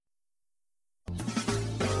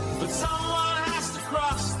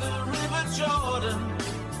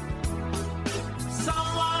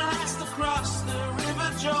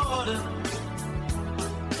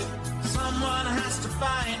Someone has to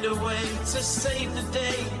find a way to save the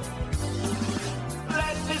day.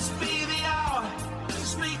 Let this be the hour to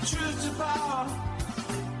speak truth to power.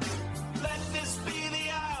 Let this be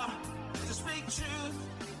the hour to speak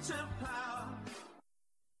truth to power.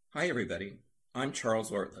 Hi everybody, I'm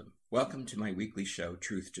Charles Ortlieb. Welcome to my weekly show,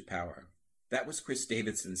 Truth to Power. That was Chris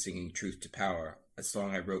Davidson singing Truth to Power, a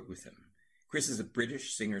song I wrote with him. Chris is a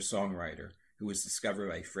British singer-songwriter who was discovered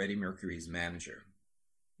by Freddie Mercury's manager.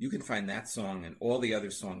 You can find that song and all the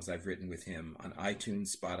other songs I've written with him on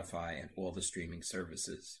iTunes, Spotify, and all the streaming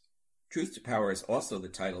services. Truth to Power is also the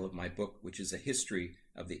title of my book, which is a history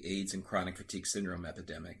of the AIDS and chronic fatigue syndrome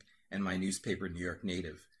epidemic, and my newspaper, New York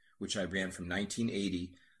Native, which I ran from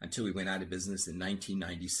 1980 until we went out of business in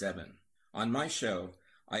 1997. On my show,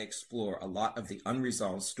 I explore a lot of the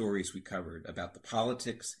unresolved stories we covered about the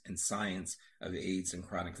politics and science of AIDS and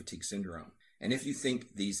chronic fatigue syndrome. And if you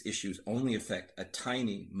think these issues only affect a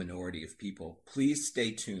tiny minority of people, please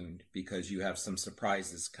stay tuned because you have some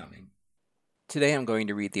surprises coming. Today I'm going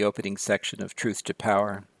to read the opening section of Truth to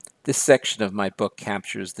Power. This section of my book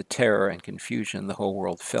captures the terror and confusion the whole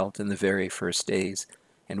world felt in the very first days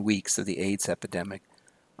and weeks of the AIDS epidemic.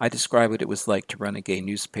 I describe what it was like to run a gay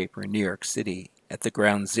newspaper in New York City at the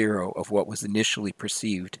ground zero of what was initially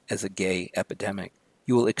perceived as a gay epidemic.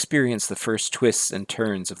 You will experience the first twists and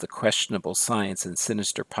turns of the questionable science and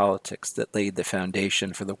sinister politics that laid the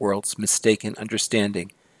foundation for the world's mistaken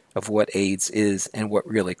understanding of what AIDS is and what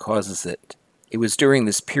really causes it. It was during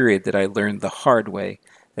this period that I learned the hard way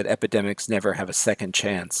that epidemics never have a second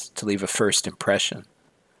chance to leave a first impression.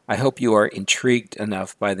 I hope you are intrigued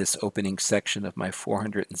enough by this opening section of my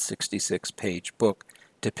 466-page book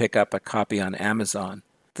to pick up a copy on Amazon.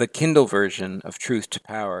 The Kindle version of Truth to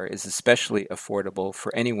Power is especially affordable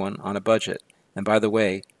for anyone on a budget, and by the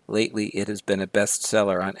way, lately it has been a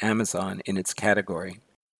bestseller on Amazon in its category.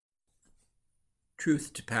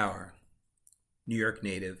 Truth to Power, New York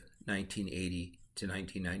Native, 1980 to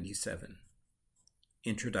 1997.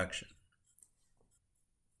 Introduction.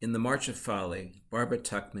 In The March of Folly, Barbara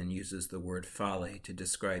Tuchman uses the word folly to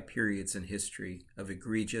describe periods in history of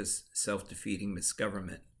egregious, self-defeating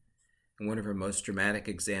misgovernment, and one of her most dramatic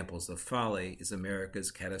examples of folly is America's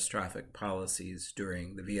catastrophic policies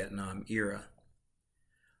during the Vietnam era.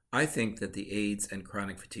 I think that the AIDS and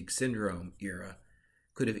chronic fatigue syndrome era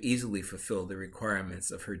could have easily fulfilled the requirements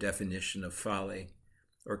of her definition of folly,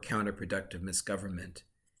 or counterproductive misgovernment,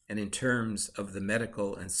 and in terms of the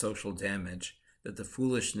medical and social damage that the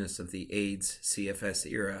foolishness of the AIDS CFS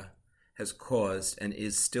era has caused and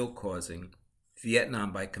is still causing,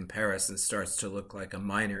 Vietnam by comparison starts to look like a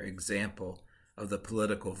minor example of the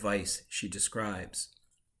political vice she describes.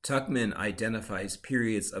 Tuchman identifies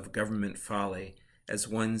periods of government folly as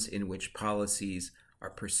ones in which policies are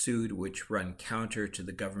pursued which run counter to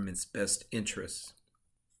the government's best interests.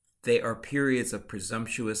 They are periods of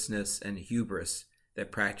presumptuousness and hubris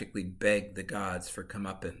that practically beg the gods for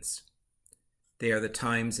comeuppance. They are the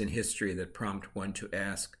times in history that prompt one to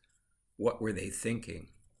ask, what were they thinking?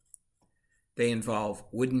 They involve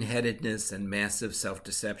wooden-headedness and massive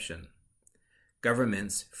self-deception.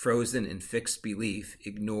 Governments, frozen in fixed belief,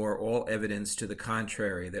 ignore all evidence to the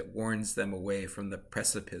contrary that warns them away from the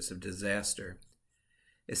precipice of disaster.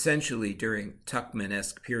 Essentially, during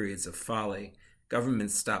Tuchman-esque periods of folly,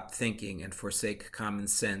 governments stop thinking and forsake common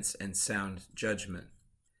sense and sound judgment.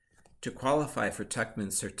 To qualify for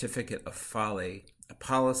Tuchman's certificate of folly, a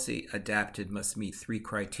policy adapted must meet three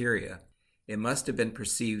criteria. It must have been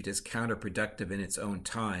perceived as counterproductive in its own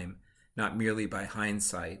time, not merely by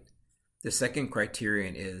hindsight. The second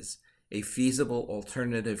criterion is a feasible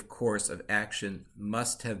alternative course of action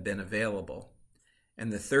must have been available.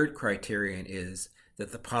 And the third criterion is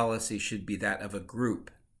that the policy should be that of a group,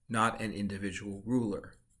 not an individual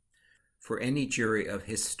ruler. For any jury of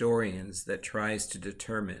historians that tries to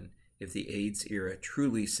determine if the AIDS era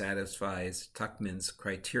truly satisfies Tuchman's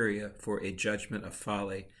criteria for a judgment of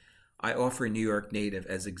folly, I offer New York Native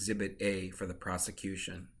as Exhibit A for the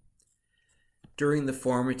prosecution. During the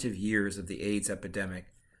formative years of the AIDS epidemic,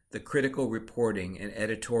 the critical reporting and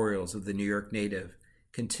editorials of the New York Native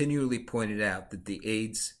continually pointed out that the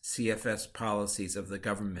AIDS CFS policies of the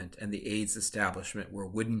government and the AIDS establishment were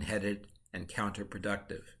wooden-headed and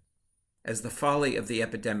counterproductive. As the folly of the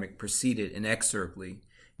epidemic proceeded inexorably,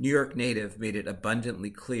 New York Native made it abundantly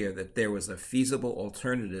clear that there was a feasible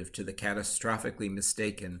alternative to the catastrophically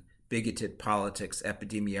mistaken, bigoted politics,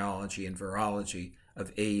 epidemiology, and virology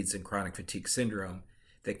of AIDS and chronic fatigue syndrome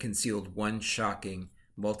that concealed one shocking,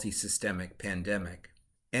 multi-systemic pandemic.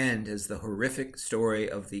 And as the horrific story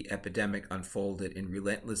of the epidemic unfolded in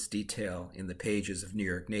relentless detail in the pages of New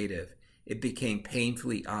York Native, it became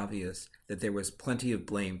painfully obvious that there was plenty of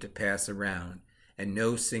blame to pass around, and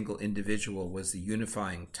no single individual was the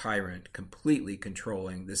unifying tyrant completely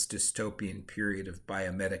controlling this dystopian period of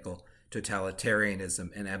biomedical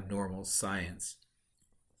totalitarianism and abnormal science.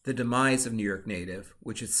 The demise of New York Native,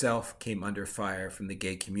 which itself came under fire from the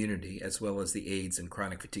gay community as well as the AIDS and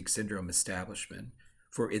chronic fatigue syndrome establishment,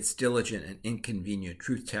 for its diligent and inconvenient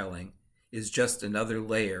truth-telling, is just another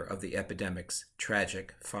layer of the epidemic's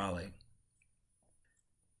tragic folly.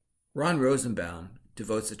 Ron Rosenbaum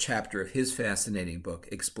devotes a chapter of his fascinating book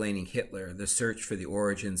explaining Hitler, the search for the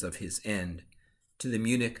origins of his end, to the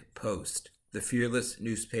Munich Post, the fearless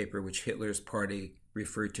newspaper which Hitler's party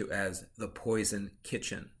referred to as the Poison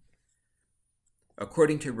Kitchen.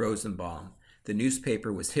 According to Rosenbaum, the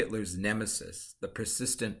newspaper was Hitler's nemesis, the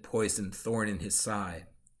persistent poisoned thorn in his side.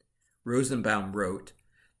 Rosenbaum wrote,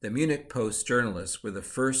 "The Munich Post journalists were the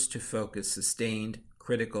first to focus sustained,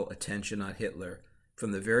 critical attention on Hitler.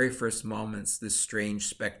 From the very first moments this strange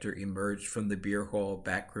specter emerged from the beer hall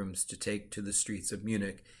backrooms to take to the streets of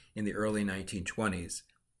Munich in the early 1920s.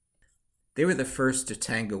 They were the first to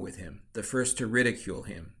tango with him, the first to ridicule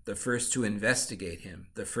him, the first to investigate him,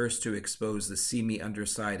 the first to expose the seamy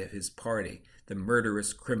underside of his party, the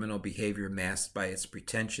murderous criminal behavior masked by its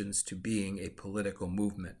pretensions to being a political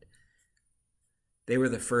movement. They were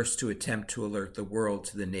the first to attempt to alert the world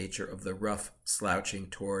to the nature of the rough slouching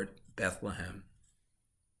toward Bethlehem.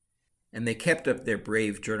 And they kept up their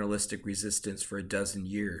brave journalistic resistance for a dozen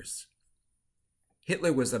years.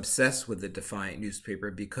 Hitler was obsessed with the Defiant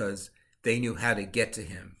newspaper because they knew how to get to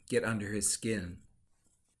him, get under his skin.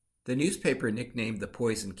 The newspaper, nicknamed the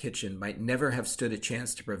Poison Kitchen, might never have stood a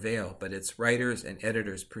chance to prevail, but its writers and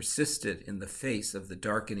editors persisted in the face of the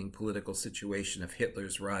darkening political situation of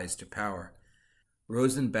Hitler's rise to power.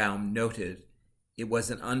 Rosenbaum noted, "It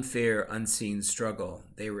was an unfair, unseen struggle.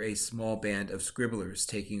 They were a small band of scribblers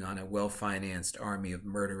taking on a well-financed army of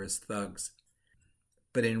murderous thugs.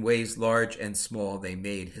 But in ways large and small, they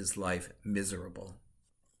made his life miserable."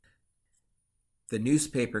 The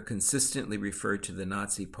newspaper consistently referred to the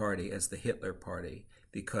Nazi Party as the Hitler Party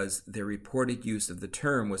because their reported use of the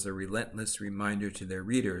term was a relentless reminder to their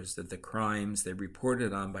readers that the crimes they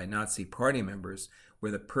reported on by Nazi Party members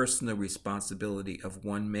were the personal responsibility of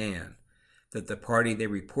one man, that the party they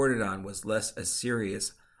reported on was less a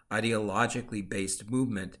serious, ideologically based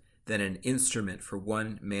movement than an instrument for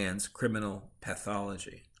one man's criminal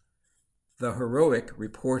pathology. The heroic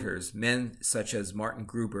reporters, men such as Martin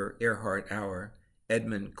Gruber, Erhard Auer,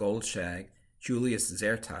 Edmund Goldschagg, Julius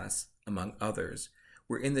Zertas, among others,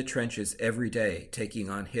 were in the trenches every day taking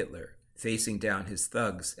on Hitler, facing down his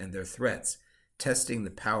thugs and their threats, testing the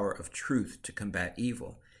power of truth to combat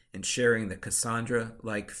evil, and sharing the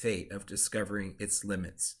Cassandra-like fate of discovering its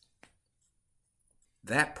limits.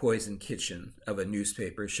 That Poison Kitchen of a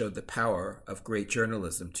newspaper showed the power of great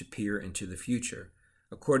journalism to peer into the future.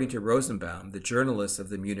 According to Rosenbaum, the journalists of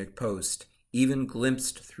the Munich Post even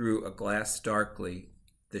glimpsed through a glass darkly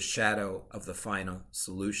the shadow of the final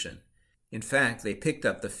solution. In fact, they picked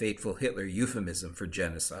up the fateful Hitler euphemism for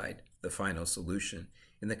genocide, the final solution,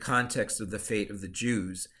 in the context of the fate of the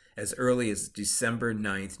Jews as early as December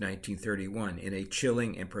 9, 1931, in a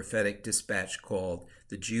chilling and prophetic dispatch called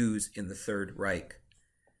The Jews in the Third Reich.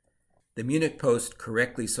 The Munich Post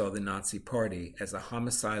correctly saw the Nazi Party as a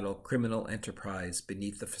homicidal criminal enterprise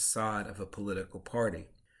beneath the facade of a political party.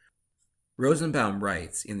 Rosenbaum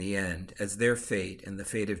writes, in the end, as their fate and the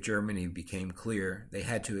fate of Germany became clear, they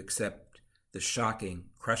had to accept the shocking,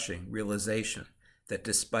 crushing realization that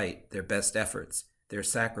despite their best efforts, their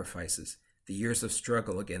sacrifices, the years of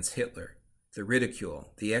struggle against Hitler, the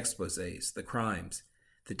ridicule, the exposés, the crimes,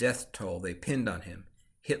 the death toll they pinned on him,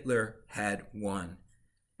 Hitler had won,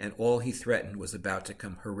 and all he threatened was about to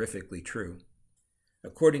come horrifically true.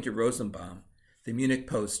 According to Rosenbaum, the Munich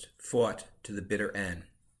Post fought to the bitter end.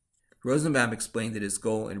 Rosenbaum explained that his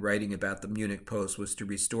goal in writing about the Munich Post was to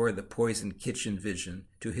restore the Poison Kitchen vision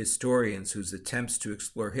to historians whose attempts to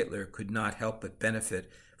explore Hitler could not help but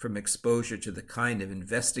benefit from exposure to the kind of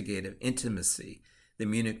investigative intimacy the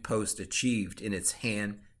Munich Post achieved in its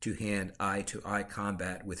hand-to-hand, eye-to-eye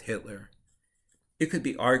combat with Hitler. It could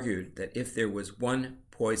be argued that if there was one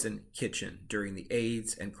Poison Kitchen during the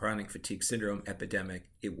AIDS and chronic fatigue syndrome epidemic,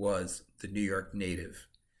 it was the New York Native.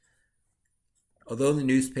 Although the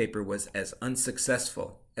newspaper was as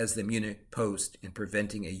unsuccessful as the Munich Post in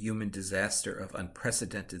preventing a human disaster of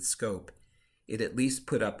unprecedented scope, it at least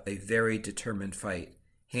put up a very determined fight,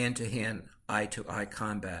 hand-to-hand, eye-to-eye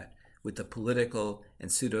combat, with the political and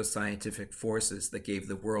pseudoscientific forces that gave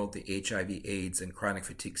the world the HIV/AIDS and chronic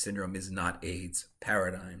fatigue syndrome is not AIDS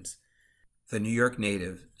paradigms. The New York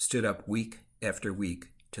native stood up week after week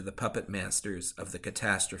to the puppet masters of the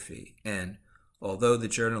catastrophe, and, although the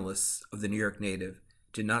journalists of the New York native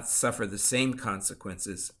did not suffer the same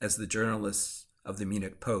consequences as the journalists of the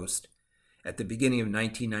Munich Post, at the beginning of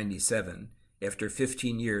 1997, after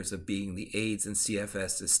 15 years of being the AIDS and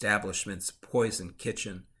CFS establishment's poison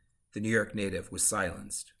kitchen, the New York native was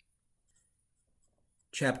silenced.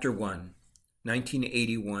 Chapter 1,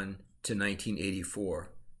 1981 to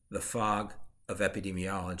 1984, The Fog of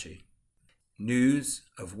Epidemiology. News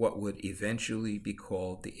of what would eventually be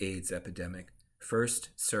called the AIDS epidemic first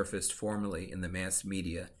surfaced formally in the mass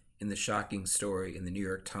media in the shocking story in the New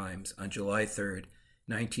York Times on July 3,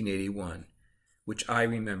 1981, which I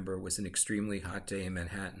remember was an extremely hot day in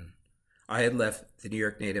Manhattan. I had left the New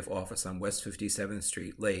York native office on West 57th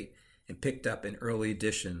Street late and picked up an early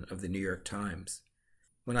edition of the New York Times.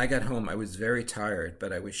 When I got home, I was very tired,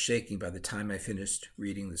 but I was shaking by the time I finished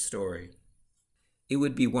reading the story. It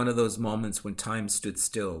would be one of those moments when time stood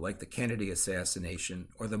still, like the Kennedy assassination,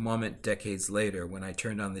 or the moment decades later when I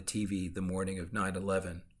turned on the TV the morning of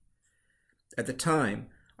 9/11. At the time,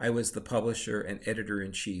 I was the publisher and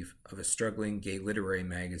editor-in-chief of a struggling gay literary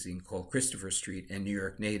magazine called Christopher Street and New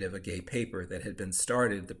York Native, a gay paper that had been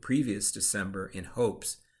started the previous December in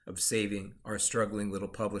hopes of saving our struggling little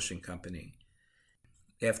publishing company.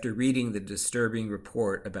 After reading the disturbing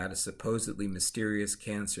report about a supposedly mysterious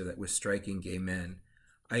cancer that was striking gay men,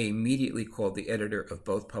 I immediately called the editor of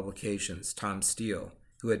both publications, Tom Steele,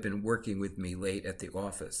 who had been working with me late at the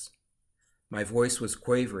office. My voice was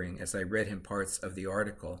quavering as I read him parts of the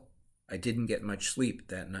article. I didn't get much sleep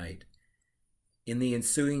that night. In the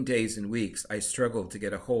ensuing days and weeks, I struggled to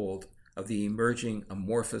get a hold of the emerging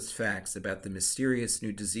amorphous facts about the mysterious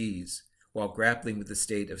new disease, while grappling with the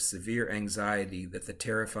state of severe anxiety that the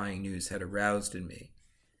terrifying news had aroused in me.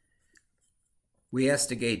 We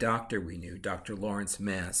asked a gay doctor we knew, Dr. Lawrence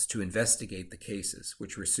Mass, to investigate the cases,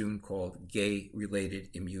 which were soon called gay-related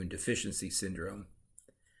immune deficiency syndrome.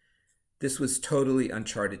 This was totally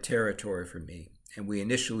uncharted territory for me, and we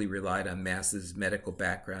initially relied on Mass's medical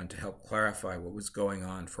background to help clarify what was going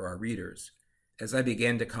on for our readers. As I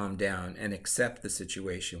began to calm down and accept the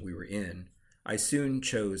situation we were in, I soon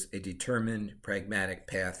chose a determined, pragmatic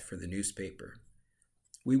path for the newspaper.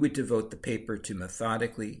 We would devote the paper to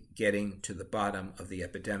methodically getting to the bottom of the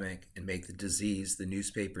epidemic and make the disease the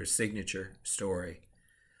newspaper's signature story.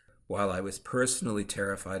 While I was personally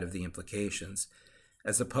terrified of the implications,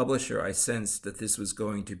 as a publisher I sensed that this was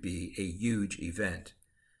going to be a huge event.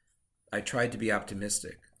 I tried to be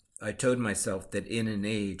optimistic. I told myself that in an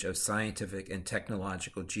age of scientific and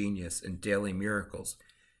technological genius and daily miracles,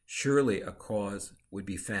 surely a cause would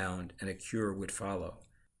be found and a cure would follow.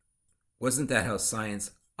 Wasn't that how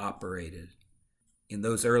science operated? In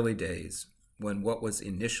those early days, when what was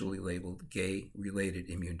initially labeled gay-related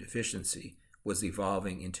immune deficiency was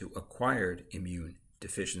evolving into acquired immune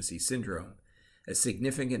deficiency syndrome, a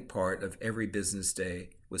significant part of every business day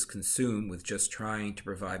was consumed with just trying to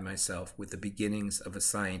provide myself with the beginnings of a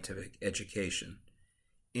scientific education.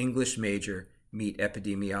 English major, meet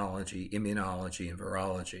epidemiology, immunology, and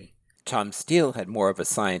virology. Tom Steele had more of a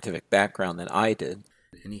scientific background than I did,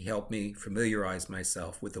 and he helped me familiarize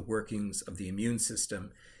myself with the workings of the immune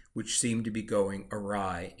system, which seemed to be going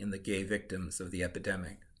awry in the gay victims of the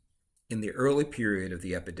epidemic. In the early period of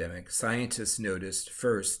the epidemic, scientists noticed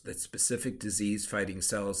first that specific disease-fighting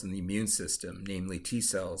cells in the immune system, namely T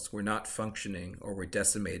cells, were not functioning or were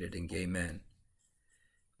decimated in gay men.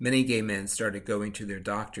 Many gay men started going to their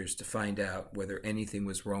doctors to find out whether anything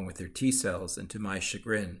was wrong with their T cells, and to my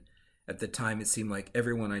chagrin, at the time it seemed like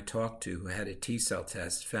everyone I talked to who had a T cell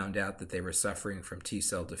test found out that they were suffering from T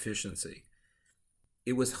cell deficiency.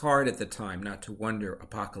 It was hard at the time not to wonder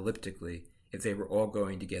apocalyptically if they were all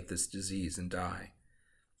going to get this disease and die.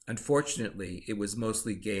 Unfortunately, it was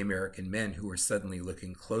mostly gay American men who were suddenly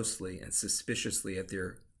looking closely and suspiciously at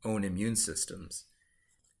their own immune systems.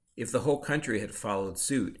 If the whole country had followed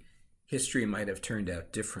suit, history might have turned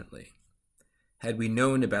out differently. Had we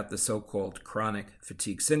known about the so-called chronic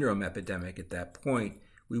fatigue syndrome epidemic at that point,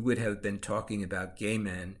 we would have been talking about gay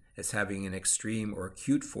men as having an extreme or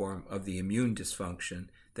acute form of the immune dysfunction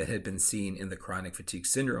that had been seen in the chronic fatigue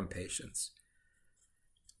syndrome patients.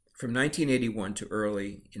 From 1981 to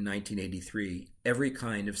early in 1983, every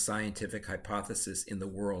kind of scientific hypothesis in the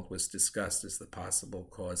world was discussed as the possible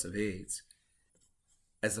cause of AIDS.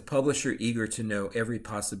 As a publisher eager to know every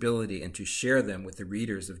possibility and to share them with the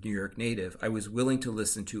readers of New York Native, I was willing to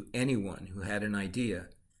listen to anyone who had an idea.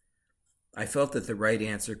 I felt that the right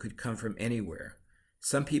answer could come from anywhere.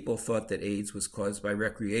 Some people thought that AIDS was caused by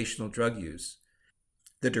recreational drug use.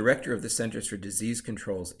 The director of the Centers for Disease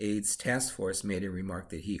Control's AIDS Task Force made a remark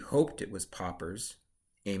that he hoped it was poppers,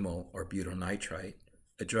 amyl or butyl nitrite,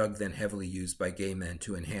 a drug then heavily used by gay men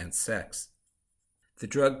to enhance sex. The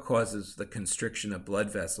drug causes the constriction of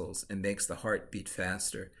blood vessels and makes the heart beat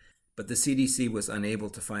faster, but the CDC was unable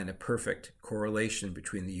to find a perfect correlation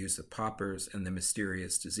between the use of poppers and the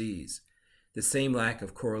mysterious disease. The same lack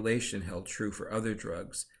of correlation held true for other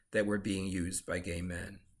drugs that were being used by gay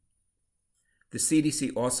men. The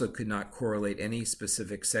CDC also could not correlate any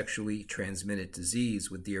specific sexually transmitted disease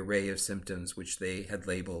with the array of symptoms which they had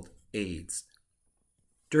labeled AIDS.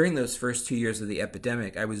 During those first 2 years of the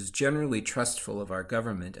epidemic, I was generally trustful of our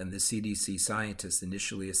government and the CDC scientists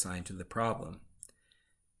initially assigned to the problem.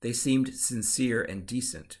 They seemed sincere and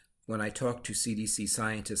decent. When I talked to CDC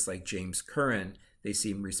scientists like James Curran, they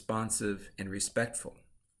seemed responsive and respectful.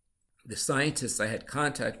 The scientists I had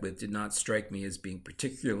contact with did not strike me as being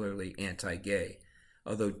particularly anti-gay,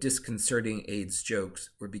 although disconcerting AIDS jokes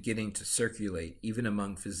were beginning to circulate even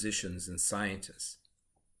among physicians and scientists.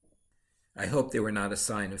 I hope they were not a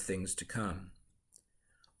sign of things to come.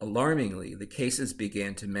 Alarmingly, the cases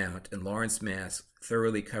began to mount, and Lawrence Mask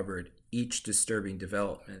thoroughly covered each disturbing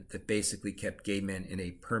development that basically kept gay men in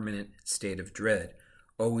a permanent state of dread,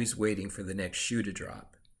 always waiting for the next shoe to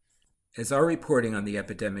drop. As our reporting on the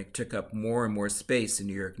epidemic took up more and more space in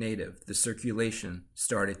New York Native, the circulation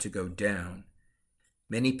started to go down.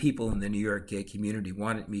 Many people in the New York gay community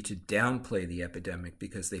wanted me to downplay the epidemic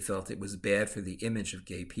because they felt it was bad for the image of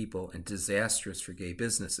gay people and disastrous for gay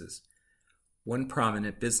businesses. One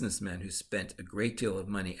prominent businessman who spent a great deal of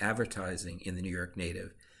money advertising in the New York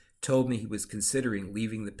Native told me he was considering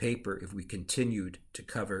leaving the paper if we continued to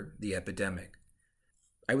cover the epidemic.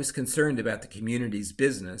 I was concerned about the community's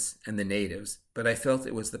business and the natives, but I felt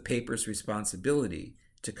it was the paper's responsibility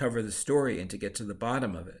to cover the story and to get to the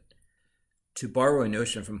bottom of it. To borrow a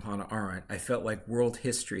notion from Hannah Arendt, I felt like world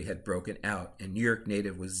history had broken out and New York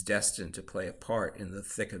Native was destined to play a part in the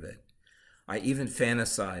thick of it. I even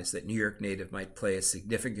fantasized that New York Native might play a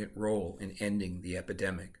significant role in ending the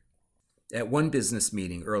epidemic. At one business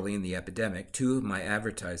meeting early in the epidemic, two of my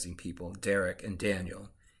advertising people, Derek and Daniel,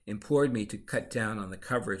 implored me to cut down on the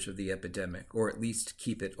coverage of the epidemic, or at least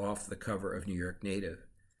keep it off the cover of New York Native.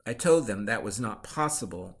 I told them that was not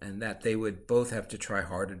possible and that they would both have to try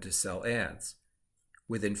harder to sell ads.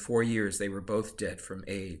 Within 4 years, they were both dead from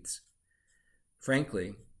AIDS.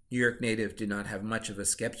 Frankly, New York Native did not have much of a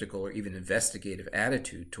skeptical or even investigative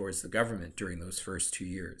attitude towards the government during those first 2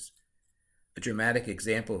 years. A dramatic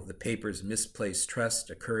example of the paper's misplaced trust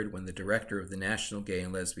occurred when the director of the National Gay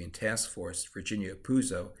and Lesbian Task Force, Virginia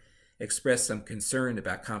Puzo, expressed some concern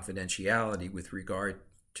about confidentiality with regard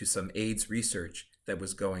to some AIDS research that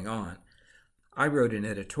was going on. I wrote an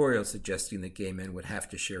editorial suggesting that gay men would have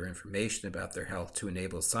to share information about their health to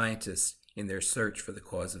enable scientists in their search for the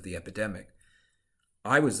cause of the epidemic.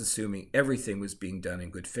 I was assuming everything was being done in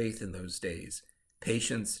good faith in those days.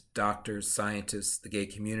 Patients, doctors, scientists, the gay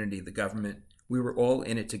community, the government, we were all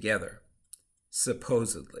in it together.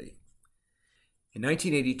 Supposedly. In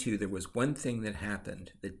 1982, there was one thing that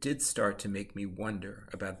happened that did start to make me wonder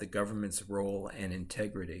about the government's role and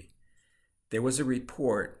integrity. There was a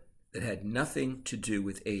report that had nothing to do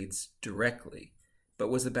with AIDS directly, but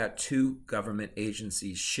was about two government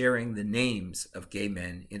agencies sharing the names of gay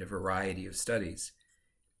men in a variety of studies.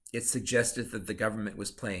 It suggested that the government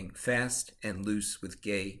was playing fast and loose with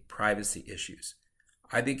gay privacy issues.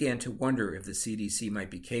 I began to wonder if the CDC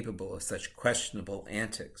might be capable of such questionable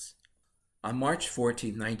antics. On March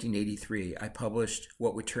 14, 1983, I published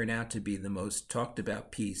what would turn out to be the most talked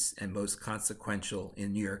about piece and most consequential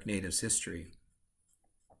in New York Natives history.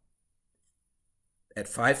 At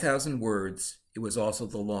 5,000 words, it was also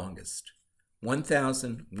the longest,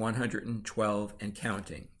 1,112 and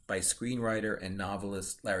counting, by screenwriter and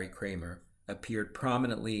novelist Larry Kramer, appeared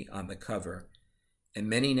prominently on the cover, and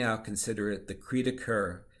many now consider it the cri de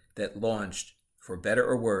coeur that launched, for better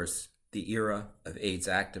or worse, the era of AIDS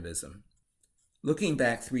activism. Looking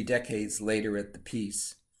back 3 decades later at the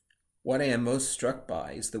piece, what I am most struck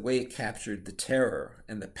by is the way it captured the terror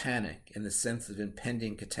and the panic and the sense of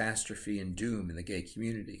impending catastrophe and doom in the gay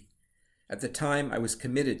community. At the time, I was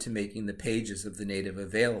committed to making the pages of The Native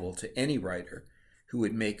available to any writer who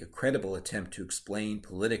would make a credible attempt to explain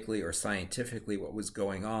politically or scientifically what was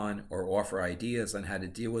going on or offer ideas on how to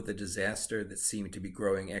deal with a disaster that seemed to be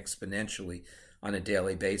growing exponentially on a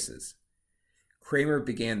daily basis. Kramer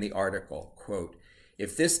began the article, quote,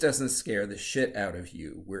 "If this doesn't scare the shit out of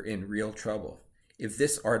you, we're in real trouble. If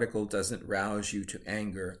this article doesn't rouse you to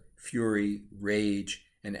anger, fury, rage,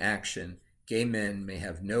 and action, gay men may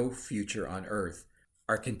have no future on earth.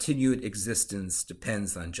 Our continued existence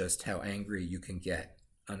depends on just how angry you can get."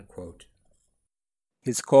 Unquote.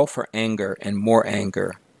 His call for anger and more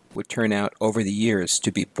anger would turn out over the years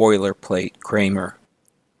to be boilerplate Kramer.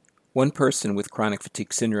 One person with chronic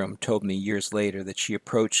fatigue syndrome told me years later that she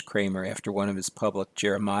approached Kramer after one of his public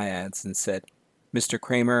jeremiads and said, "Mr.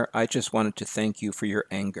 Kramer, I just wanted to thank you for your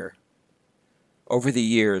anger." Over the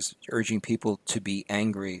years, urging people to be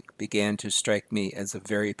angry began to strike me as a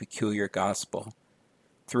very peculiar gospel.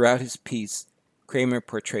 Throughout his piece, Kramer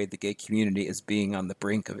portrayed the gay community as being on the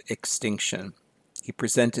brink of extinction. He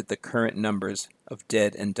presented the current numbers of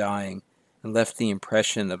dead and dying, and left the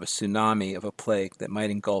impression of a tsunami of a plague that might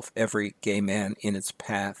engulf every gay man in its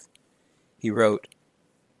path. He wrote,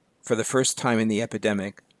 "For the first time in the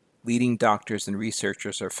epidemic, leading doctors and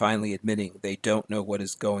researchers are finally admitting they don't know what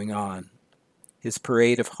is going on." His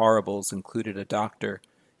parade of horribles included a doctor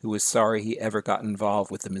who was sorry he ever got involved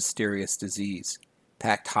with the mysterious disease,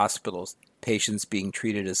 packed hospitals, patients being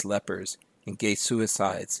treated as lepers, and gay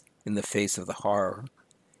suicides in the face of the horror.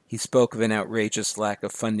 He spoke of an outrageous lack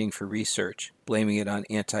of funding for research, blaming it on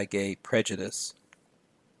anti-gay prejudice.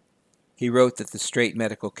 He wrote that the straight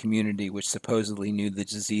medical community, which supposedly knew the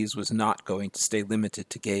disease was not going to stay limited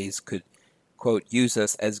to gays, could, quote, use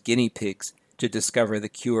us as guinea pigs to discover the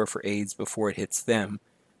cure for AIDS before it hits them,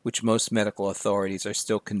 which most medical authorities are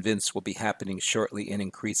still convinced will be happening shortly in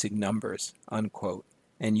increasing numbers, unquote.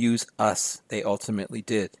 And use us they ultimately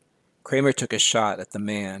did. Kramer took a shot at the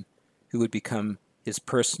man who would become his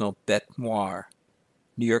personal bête noire,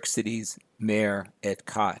 New York City's Mayor Ed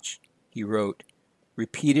Koch. He wrote,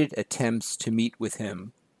 "Repeated attempts to meet with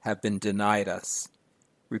him have been denied us.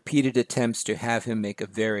 Repeated attempts to have him make a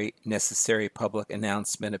very necessary public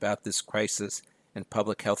announcement about this crisis and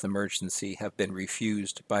public health emergency have been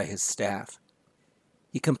refused by his staff."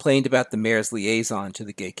 He complained about the mayor's liaison to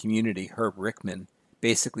the gay community, Herb Rickman,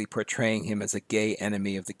 basically portraying him as a gay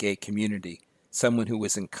enemy of the gay community, someone who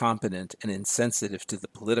was incompetent and insensitive to the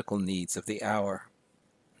political needs of the hour.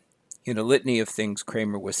 In a litany of things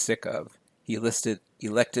Kramer was sick of, he listed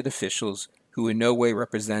elected officials who in no way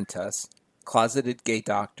represent us, closeted gay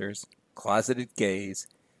doctors, closeted gays,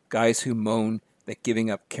 guys who moan that giving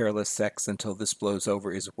up careless sex until this blows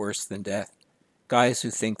over is worse than death, guys who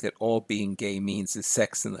think that all being gay means is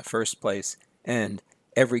sex in the first place, and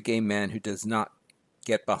every gay man who does not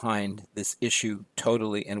get behind this issue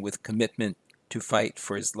totally and with commitment to fight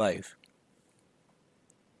for his life.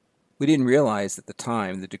 We didn't realize at the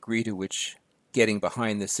time the degree to which getting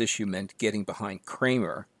behind this issue meant getting behind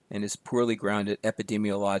Kramer and his poorly grounded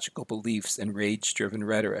epidemiological beliefs and rage-driven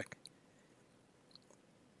rhetoric.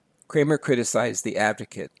 Kramer criticized The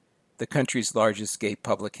Advocate, the country's largest gay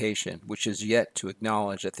publication, which is yet to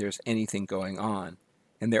acknowledge that there's anything going on,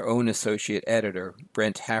 and their own associate editor,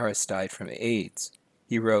 Brent Harris, died from AIDS.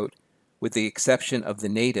 He wrote, "With the exception of The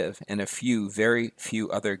Native and a few, very few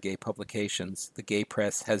other gay publications, the gay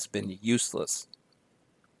press has been useless."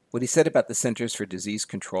 What he said about the Centers for Disease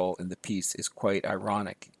Control in the piece is quite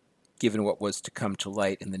ironic, given what was to come to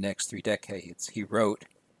light in the next 3 decades. He wrote,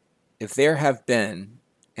 "If there have been,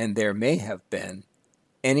 and there may have been,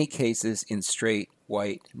 any cases in straight,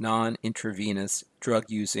 white, non-intravenous,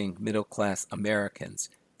 drug-using, middle-class Americans,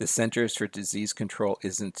 the Centers for Disease Control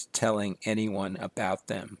isn't telling anyone about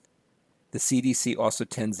them. The CDC also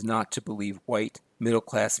tends not to believe white,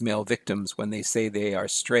 middle-class male victims when they say they are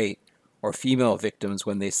straight, or female victims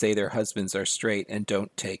when they say their husbands are straight and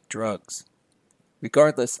don't take drugs."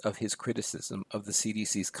 Regardless of his criticism of the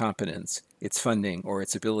CDC's competence, its funding, or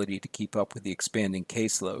its ability to keep up with the expanding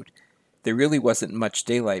caseload, there really wasn't much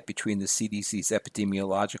daylight between the CDC's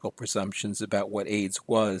epidemiological presumptions about what AIDS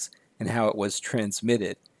was and how it was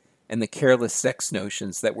transmitted, and the careless sex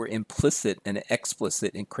notions that were implicit and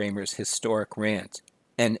explicit in Kramer's historic rant,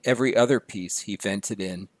 and every other piece he vented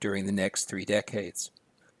in during the next 3 decades.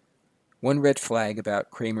 One red flag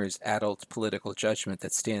about Kramer's adult political judgment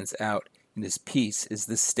that stands out in his piece is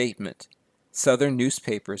this statement: Southern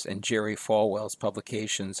newspapers and Jerry Falwell's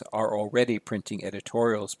publications are already printing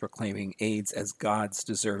editorials proclaiming AIDS as God's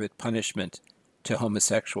deserved punishment to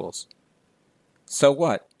homosexuals. So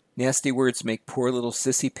what? Nasty words make poor little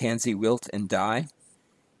sissy pansy wilt and die?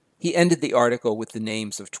 He ended the article with the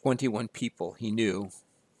names of 21 people he knew,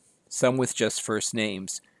 some with just first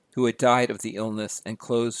names, who had died of the illness, and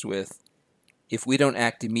closed with, "If we don't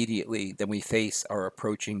act immediately, then we face our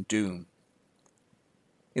approaching doom."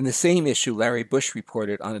 In the same issue, Larry Bush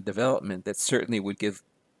reported on a development that certainly would give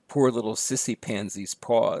poor little sissy pansies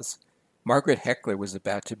pause. Margaret Heckler was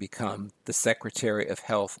about to become the Secretary of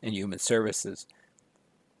Health and Human Services.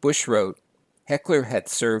 Bush wrote, Heckler had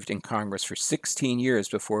served in Congress for 16 years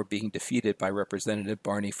before being defeated by Representative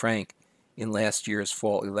Barney Frank in last year's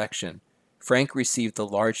fall election. Frank received the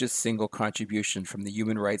largest single contribution from the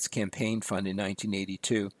Human Rights Campaign Fund in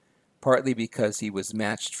 1982, partly because he was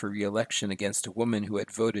matched for re-election against a woman who had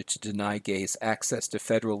voted to deny gays access to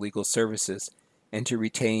federal legal services and to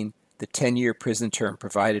retain the 10-year prison term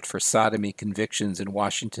provided for sodomy convictions in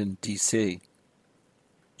Washington, D.C.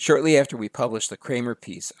 Shortly after we published the Kramer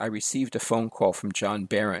piece, I received a phone call from John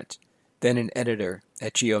Berendt, then an editor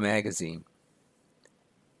at Geo Magazine.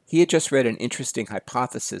 He had just read an interesting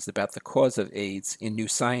hypothesis about the cause of AIDS in New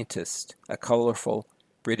Scientist, a colorful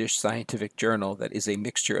British scientific journal that is a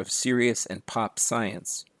mixture of serious and pop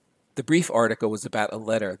science. The brief article was about a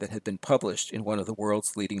letter that had been published in one of the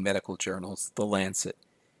world's leading medical journals, The Lancet.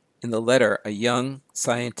 In the letter, a young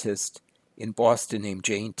scientist in Boston named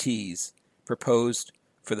Jane Teese proposed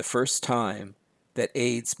for the first time that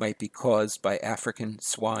AIDS might be caused by African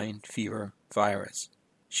swine fever virus.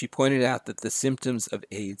 She pointed out that the symptoms of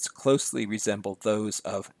AIDS closely resembled those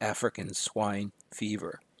of African swine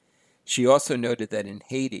fever. She also noted that in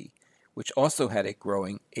Haiti, which also had a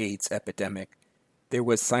growing AIDS epidemic, there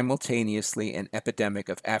was simultaneously an epidemic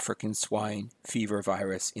of African swine fever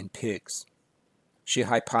virus in pigs. She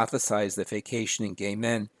hypothesized that vacationing gay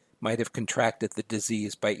men might have contracted the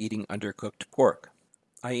disease by eating undercooked pork.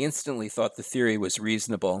 I instantly thought the theory was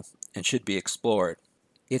reasonable and should be explored.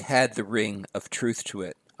 It had the ring of truth to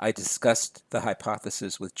it. I discussed the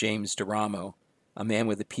hypothesis with James DeRamo, a man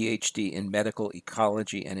with a PhD in medical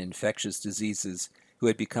ecology and infectious diseases who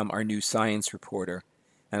had become our new science reporter,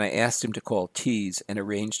 and I asked him to call Teese and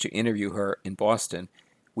arrange to interview her in Boston,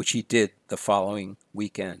 which he did the following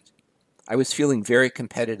weekend. I was feeling very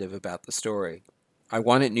competitive about the story. I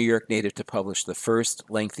wanted New York Native to publish the first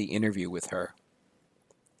lengthy interview with her.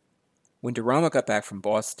 When DeRamo got back from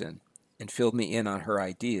Boston and filled me in on her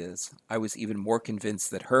ideas, I was even more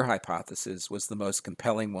convinced that her hypothesis was the most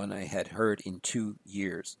compelling one I had heard in 2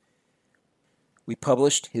 years. We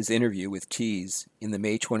published his interview with Teese in the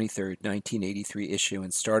May 23, 1983 issue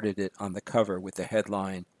and started it on the cover with the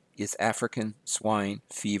headline, Is African Swine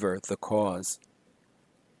Fever the Cause?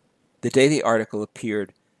 The day the article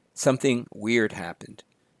appeared, something weird happened.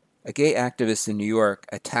 A gay activist in New York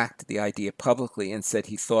attacked the idea publicly and said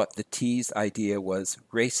he thought the Teese idea was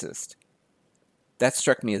racist. That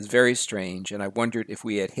struck me as very strange, and I wondered if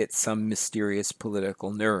we had hit some mysterious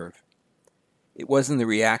political nerve. It wasn't the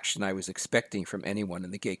reaction I was expecting from anyone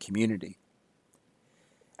in the gay community.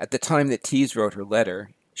 At the time that Teese wrote her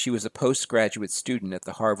letter, she was a postgraduate student at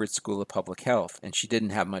the Harvard School of Public Health, and she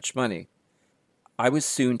didn't have much money. I was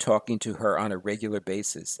soon talking to her on a regular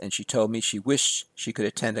basis, and she told me she wished she could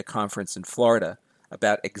attend a conference in Florida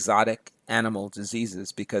about exotic animal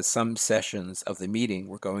diseases because some sessions of the meeting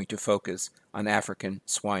were going to focus on African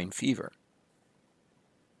swine fever.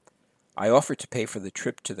 I offered to pay for the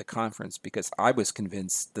trip to the conference because I was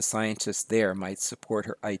convinced the scientists there might support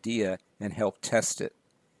her idea and help test it.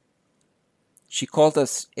 She called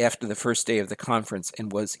us after the first day of the conference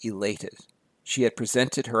and was elated. She had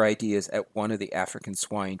presented her ideas at one of the African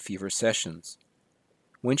swine fever sessions.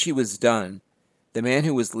 When she was done, the man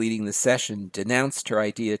who was leading the session denounced her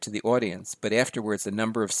idea to the audience, but afterwards a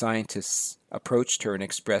number of scientists approached her and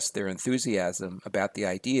expressed their enthusiasm about the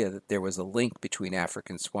idea that there was a link between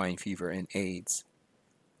African swine fever and AIDS.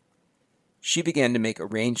 She began to make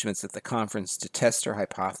arrangements at the conference to test her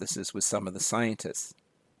hypothesis with some of the scientists.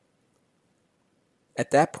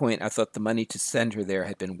 At that point, I thought the money to send her there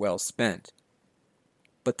had been well spent.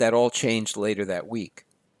 But that all changed later that week.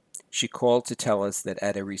 She called to tell us that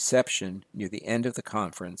at a reception near the end of the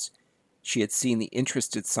conference, she had seen the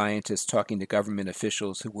interested scientists talking to government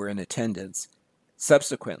officials who were in attendance.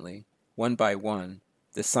 Subsequently, one by one,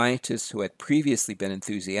 the scientists who had previously been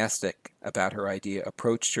enthusiastic about her idea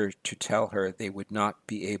approached her to tell her they would not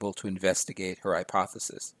be able to investigate her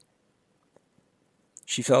hypothesis.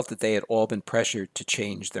 She felt that they had all been pressured to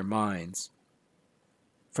change their minds.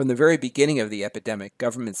 From the very beginning of the epidemic,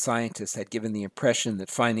 government scientists had given the impression that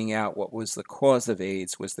finding out what was the cause of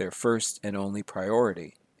AIDS was their first and only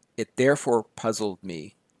priority. It therefore puzzled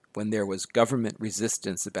me when there was government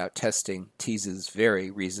resistance about testing Teese's very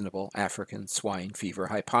reasonable African swine fever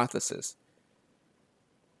hypothesis.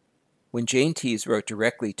 When Jane Teese wrote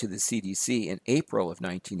directly to the CDC in April of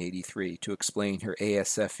 1983 to explain her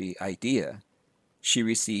ASFE idea, she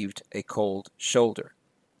received a cold shoulder.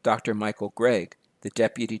 Dr. Michael Gregg, the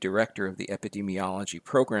deputy director of the Epidemiology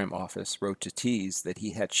Program Office, wrote to Teese that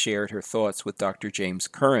he had shared her thoughts with Dr. James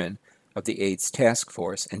Curran of the AIDS Task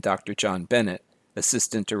Force and Dr. John Bennett,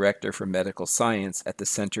 assistant director for medical science at the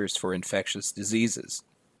Centers for Infectious Diseases.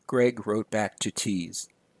 Greg wrote back to Tease,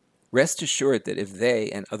 "Rest assured that if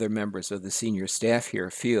they and other members of the senior staff here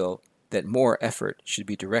feel that more effort should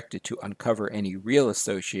be directed to uncover any real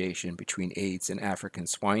association between AIDS and African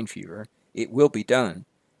swine fever, it will be done.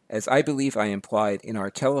 As I believe I implied in our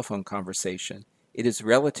telephone conversation, it is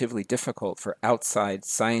relatively difficult for outside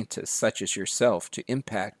scientists such as yourself to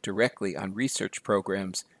impact directly on research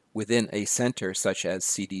programs within a center such as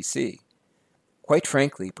CDC. Quite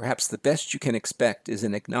frankly, perhaps the best you can expect is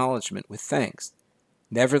an acknowledgement with thanks.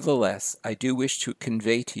 Nevertheless, I do wish to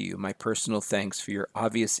convey to you my personal thanks for your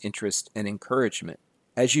obvious interest and encouragement.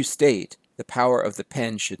 As you state, the power of the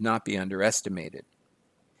pen should not be underestimated."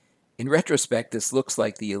 In retrospect, this looks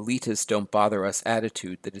like the elitist don't bother us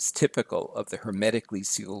attitude that is typical of the hermetically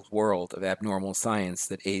sealed world of abnormal science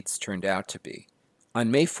that AIDS turned out to be.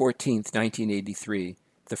 On May 14, 1983,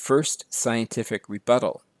 the first scientific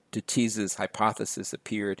rebuttal to Tease's hypothesis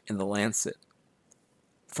appeared in The Lancet.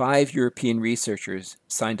 5 European researchers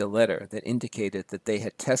signed a letter that indicated that they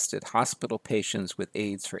had tested hospital patients with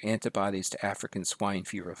AIDS for antibodies to African swine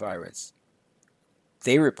fever virus.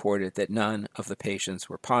 They reported that none of the patients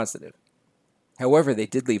were positive. However, they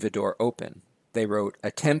did leave a door open. They wrote,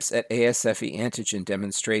 "Attempts at ASFE antigen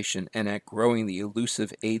demonstration and at growing the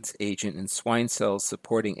elusive AIDS agent in swine cells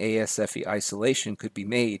supporting ASFE isolation could be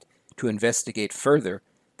made to investigate further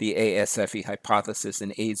the ASFE hypothesis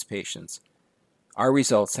in AIDS patients. Our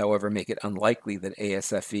results, however, make it unlikely that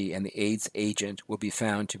ASFE and the AIDS agent will be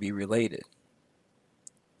found to be related."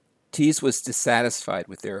 Tease was dissatisfied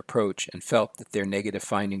with their approach and felt that their negative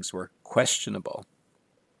findings were questionable.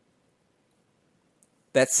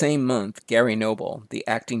 That same month, Gary Noble, the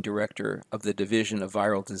acting director of the Division of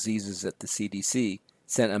Viral Diseases at the CDC,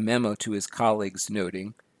 sent a memo to his colleagues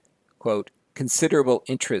noting, quote, "Considerable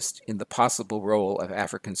interest in the possible role of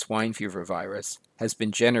African swine fever virus has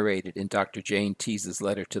been generated in Dr. Jane Tease's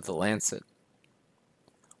letter to The Lancet.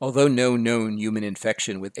 Although no known human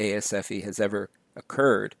infection with ASFE has ever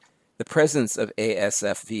occurred, the presence of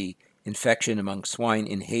ASFV infection among swine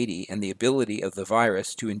in Haiti and the ability of the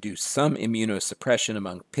virus to induce some immunosuppression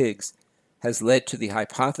among pigs has led to the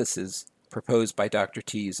hypothesis proposed by Dr.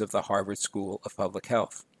 Tease of the Harvard School of Public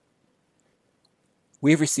Health.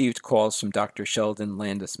 We have received calls from Dr. Sheldon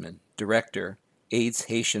Landesman, Director, AIDS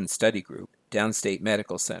Haitian Study Group, Downstate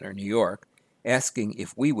Medical Center, New York, asking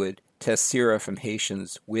if we would test sera from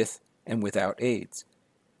Haitians with and without AIDS.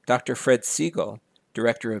 Dr. Fred Siegel,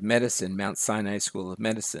 Director of Medicine, Mount Sinai School of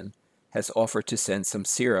Medicine, has offered to send some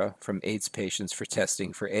sera from AIDS patients for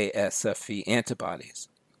testing for ASFV antibodies.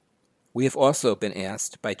 We have also been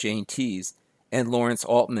asked by Jane Tease and Lawrence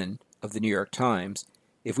Altman of the New York Times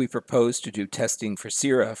if we propose to do testing for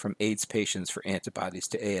sera from AIDS patients for antibodies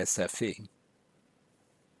to ASFV.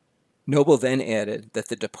 Noble then added that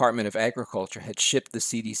the Department of Agriculture had shipped the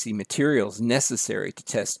CDC materials necessary to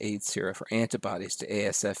test AIDS sera for antibodies to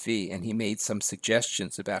ASFV, and he made some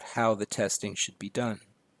suggestions about how the testing should be done.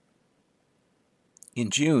 In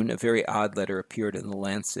June, a very odd letter appeared in The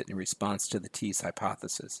Lancet in response to the Tease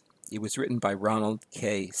hypothesis. It was written by Ronald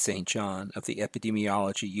K. St. John of the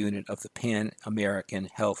Epidemiology Unit of the Pan American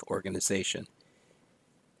Health Organization.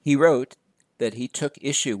 He wrote that he took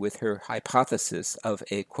issue with her hypothesis of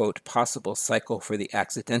a, quote, possible cycle for the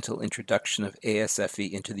accidental introduction of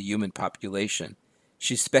ASFE into the human population.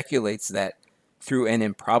 She speculates that, through an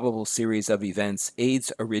improbable series of events,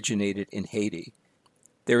 AIDS originated in Haiti.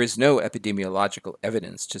 There is no epidemiological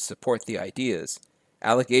evidence to support the ideas.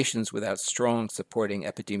 Allegations without strong supporting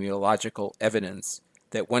epidemiological evidence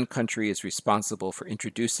that one country is responsible for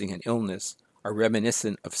introducing an illness are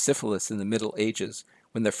reminiscent of syphilis in the Middle Ages,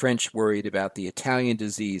 when the French worried about the Italian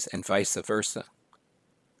disease and vice versa."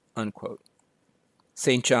 Unquote.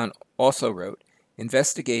 St. John also wrote,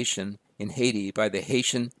 "Investigation in Haiti by the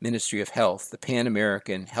Haitian Ministry of Health, the Pan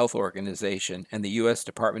American Health Organization, and the U.S.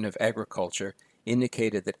 Department of Agriculture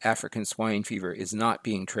indicated that African swine fever is not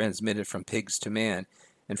being transmitted from pigs to man,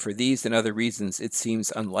 and for these and other reasons it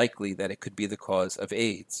seems unlikely that it could be the cause of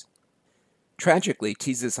AIDS." Tragically,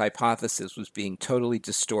 Tease's hypothesis was being totally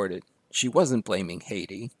distorted. She wasn't blaming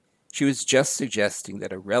Haiti. She was just suggesting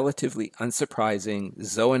that a relatively unsurprising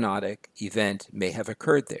zoonotic event may have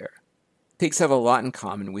occurred there. Pigs have a lot in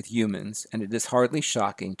common with humans, and it is hardly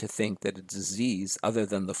shocking to think that a disease other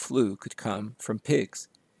than the flu could come from pigs.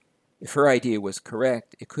 If her idea was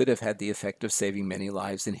correct, it could have had the effect of saving many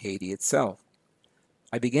lives in Haiti itself.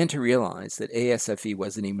 I began to realize that ASFE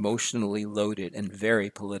was an emotionally loaded and very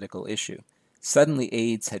political issue. Suddenly,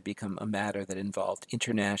 AIDS had become a matter that involved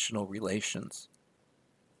international relations.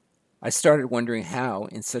 I started wondering how,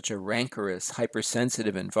 in such a rancorous,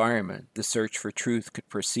 hypersensitive environment, the search for truth could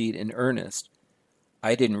proceed in earnest.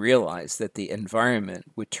 I didn't realize that the environment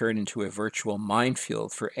would turn into a virtual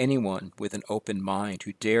minefield for anyone with an open mind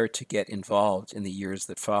who dared to get involved in the years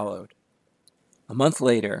that followed. A month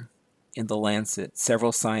later, in The Lancet,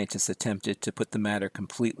 several scientists attempted to put the matter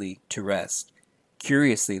completely to rest.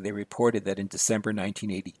 Curiously, they reported that in December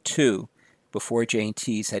 1982, before Jane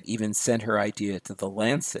Teese had even sent her idea to The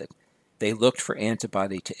Lancet, they looked for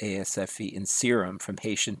antibody to ASFE in serum from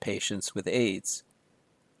Haitian patients with AIDS.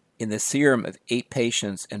 In the serum of 8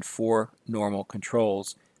 patients and 4 normal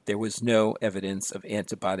controls, there was no evidence of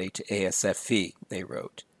antibody to ASFE, they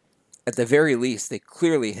wrote. At the very least, they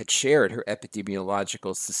clearly had shared her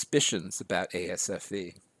epidemiological suspicions about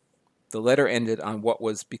ASFE. The letter ended on what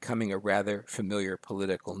was becoming a rather familiar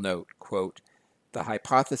political note, quote, "The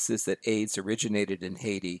hypothesis that AIDS originated in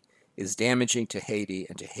Haiti is damaging to Haiti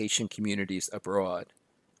and to Haitian communities abroad,"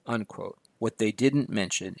 unquote. What they didn't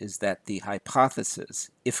mention is that the hypothesis,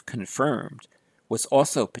 if confirmed, was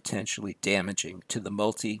also potentially damaging to the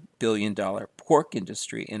multi-billion-dollar pork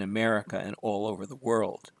industry in America and all over the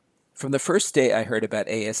world. From the first day I heard about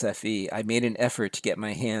ASFE, I made an effort to get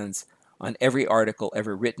my hands on every article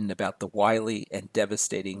ever written about the wily and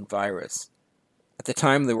devastating virus. At the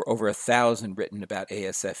time, there were over 1,000 written about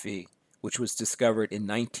ASFE, which was discovered in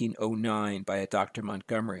 1909 by a Dr.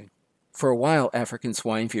 Montgomery. For a while, African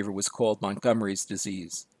swine fever was called Montgomery's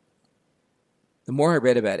disease. The more I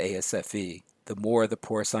read about ASFE, the more the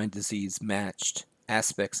porcine disease matched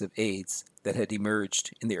aspects of AIDS that had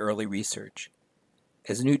emerged in the early research.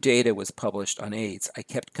 As new data was published on AIDS, I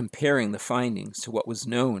kept comparing the findings to what was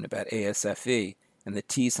known about ASFE, and the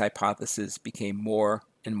Teese hypothesis became more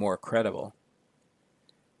and more credible.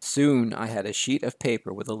 Soon I had a sheet of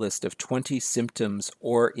paper with a list of 20 symptoms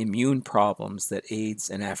or immune problems that AIDS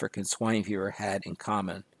and African swine fever had in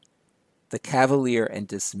common. The cavalier and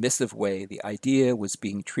dismissive way the idea was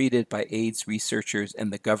being treated by AIDS researchers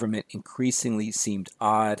and the government increasingly seemed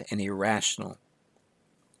odd and irrational.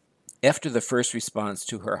 After the first response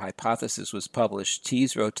to her hypothesis was published,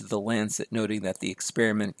 Teese wrote to The Lancet noting that the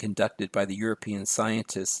experiment conducted by the European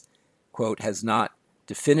scientists, quote, "has not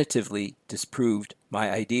definitively disproved my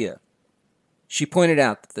idea." She pointed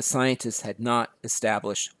out that the scientists had not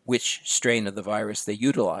established which strain of the virus they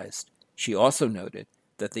utilized. She also noted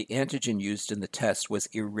that the antigen used in the test was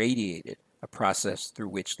irradiated, a process through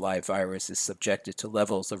which live virus is subjected to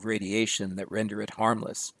levels of radiation that render it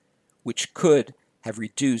harmless, which could have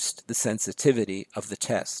reduced the sensitivity of the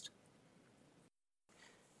test.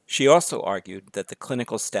 She also argued that the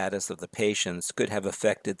clinical status of the patients could have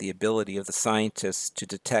affected the ability of the scientists to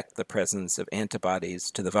detect the presence of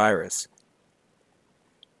antibodies to the virus.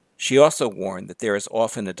 She also warned that there is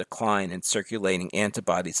often a decline in circulating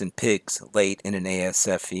antibodies in pigs late in an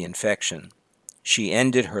ASFE infection. She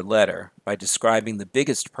ended her letter by describing the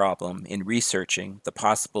biggest problem in researching the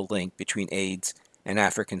possible link between AIDS and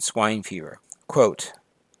African swine fever. Quote,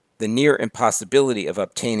 "The near impossibility of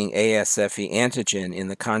obtaining ASFE antigen in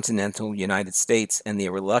the continental United States and the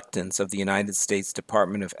reluctance of the United States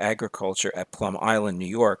Department of Agriculture at Plum Island, New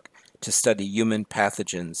York, to study human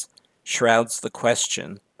pathogens shrouds the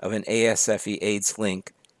question of an ASFE AIDS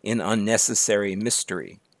link in unnecessary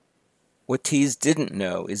mystery." What Teese didn't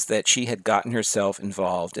know is that she had gotten herself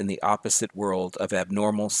involved in the opposite world of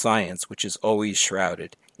abnormal science, which is always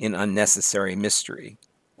shrouded in unnecessary mystery,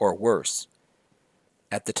 or worse.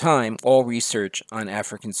 At the time, all research on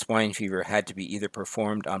African swine fever had to be either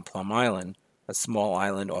performed on Plum Island, a small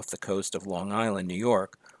island off the coast of Long Island, New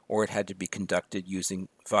York, or it had to be conducted using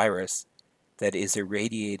virus that is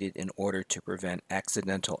irradiated in order to prevent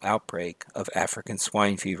accidental outbreak of African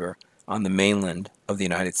swine fever on the mainland of the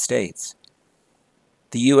United States.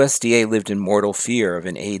 The USDA lived in mortal fear of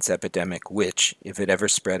an AIDS epidemic which, if it ever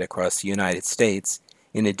spread across the United States,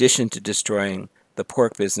 in addition to destroying the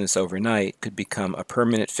pork business overnight, could become a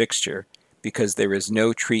permanent fixture because there is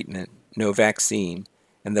no treatment, no vaccine,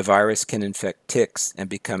 and the virus can infect ticks and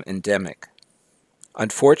become endemic.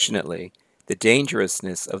 Unfortunately, the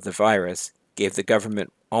dangerousness of the virus gave the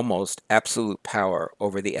government almost absolute power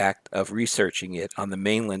over the act of researching it on the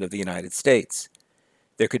mainland of the United States.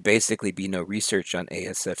 There could basically be no research on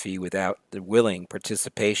ASFE without the willing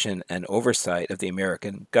participation and oversight of the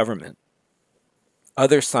American government.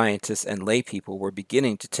 Other scientists and laypeople were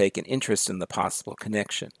beginning to take an interest in the possible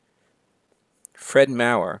connection. Fred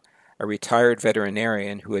Maurer, a retired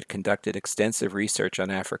veterinarian who had conducted extensive research on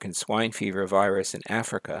African swine fever virus in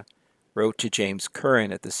Africa, wrote to James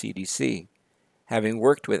Curran at the CDC. Having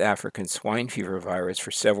worked with African swine fever virus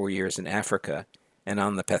for several years in Africa and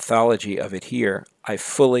on the pathology of it here, I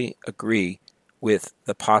fully agree with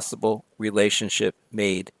the possible relationship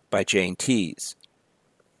made by Jane Teese.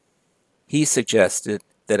 He suggested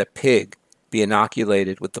that a pig be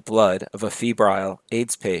inoculated with the blood of a febrile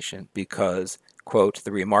AIDS patient because, quote,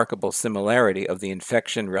 the remarkable similarity of the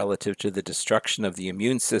infection relative to the destruction of the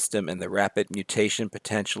immune system and the rapid mutation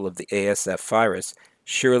potential of the ASF virus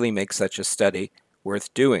surely makes such a study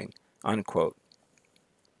worth doing, unquote.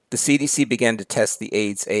 The CDC began to test the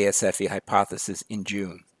AIDS ASFE hypothesis in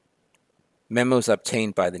June. Memos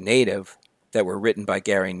obtained by the Native that were written by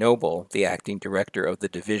Gary Noble, the acting director of the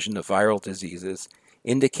Division of Viral Diseases,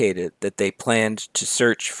 indicated that they planned to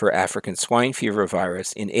search for African swine fever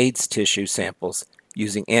virus in AIDS tissue samples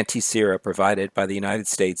using anti-sera provided by the United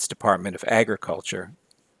States Department of Agriculture.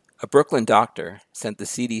 A Brooklyn doctor sent the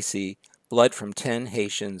CDC blood from 10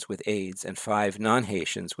 Haitians with AIDS and 5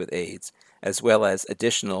 non-Haitians with AIDS, as well as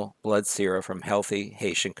additional blood sera from healthy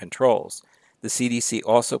Haitian controls. The CDC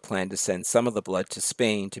also planned to send some of the blood to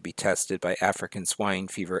Spain to be tested by African swine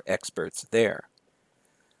fever experts there.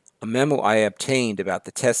 A memo I obtained about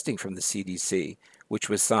the testing from the CDC, which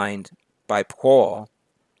was signed by Paul,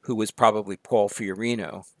 who was probably Paul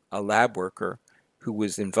Fiorino, a lab worker who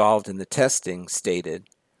was involved in the testing, stated,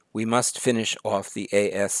 "We must finish off the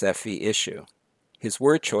ASFE issue." His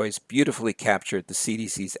word choice beautifully captured the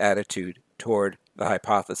CDC's attitude toward the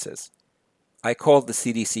hypothesis. I called the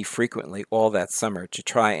CDC frequently all that summer to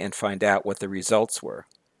try and find out what the results were.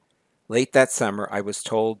 Late that summer, I was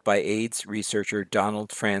told by AIDS researcher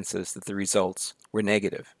Donald Francis that the results were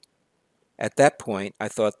negative. At that point, I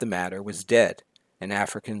thought the matter was dead, and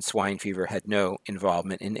African swine fever had no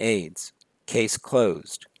involvement in AIDS. Case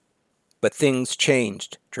closed. But things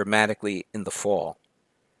changed dramatically in the fall.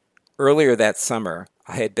 Earlier that summer,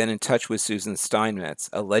 I had been in touch with Susan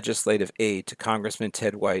Steinmetz, a legislative aide to Congressman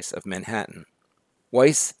Ted Weiss of Manhattan.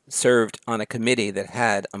 Weiss served on a committee that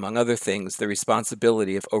had, among other things, the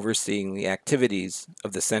responsibility of overseeing the activities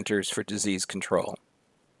of the Centers for Disease Control.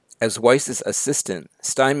 As Weiss's assistant,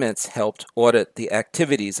 Steinmetz helped audit the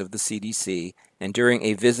activities of the CDC, and during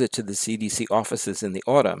a visit to the CDC offices in the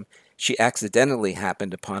autumn, she accidentally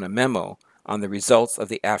happened upon a memo on the results of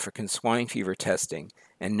the African swine fever testing,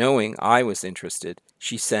 and knowing I was interested,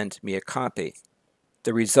 she sent me a copy.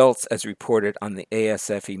 The results, as reported on the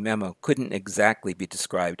ASFE memo, couldn't exactly be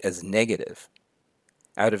described as negative.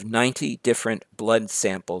 Out of 90 different blood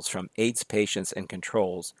samples from AIDS patients and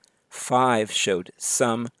controls, 5 showed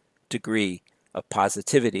some degree of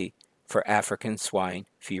positivity for African swine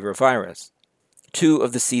fever virus. 2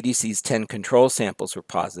 of the CDC's 10 control samples were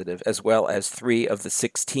positive, as well as 3 of the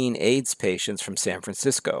 16 AIDS patients from San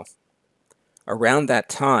Francisco. Around that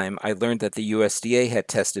time, I learned that the USDA had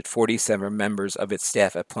tested 47 members of its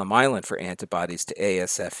staff at Plum Island for antibodies to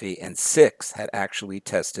ASFE, and 6 had actually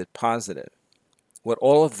tested positive. What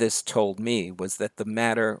all of this told me was that the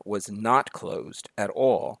matter was not closed at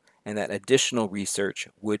all, and that additional research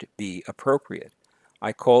would be appropriate.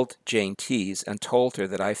 I called Jane Teese and told her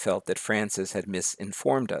that I felt that Francis had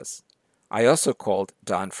misinformed us. I also called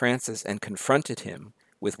Don Francis and confronted him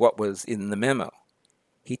with what was in the memo.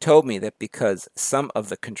 He told me that because some of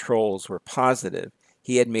the controls were positive,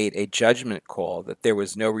 he had made a judgment call that there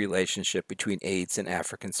was no relationship between AIDS and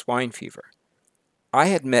African swine fever. I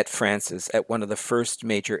had met Francis at one of the first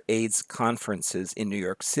major AIDS conferences in New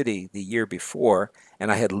York City the year before,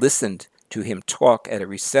 and I had listened to him talk at a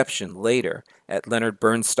reception later at Leonard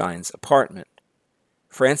Bernstein's apartment.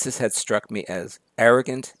 Francis had struck me as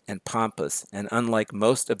arrogant and pompous, and unlike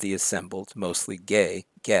most of the assembled, mostly gay,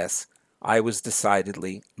 guests, I was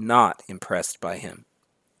decidedly not impressed by him.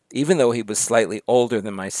 Even though he was slightly older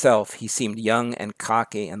than myself, he seemed young and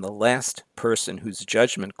cocky, and the last person whose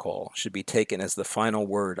judgment call should be taken as the final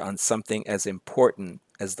word on something as important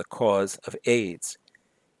as the cause of AIDS.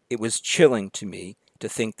 It was chilling to me to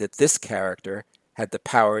think that this character had the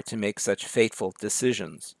power to make such fateful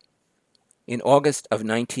decisions. In August of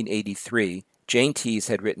 1983, Jane Teese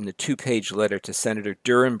had written a 2-page letter to Senator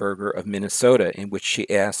Durenberger of Minnesota in which she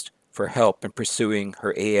asked for help in pursuing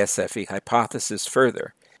her ASFE hypothesis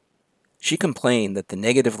further. She complained that the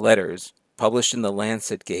negative letters published in The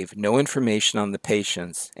Lancet gave no information on the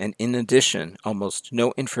patients, and in addition, almost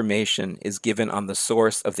no information is given on the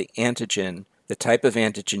source of the antigen, the type of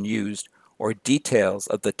antigen used, or details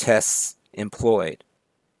of the tests employed.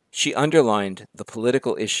 She underlined the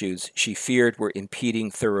political issues she feared were impeding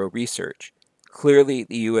thorough research. Clearly,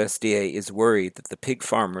 the USDA is worried that the pig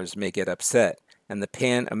farmers may get upset, and the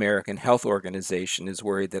Pan American Health Organization is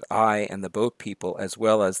worried that I and the boat people, as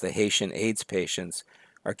well as the Haitian AIDS patients,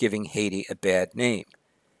 are giving Haiti a bad name.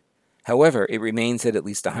 However, it remains that at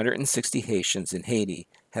least 160 Haitians in Haiti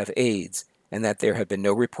have AIDS, and that there have been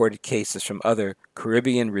no reported cases from other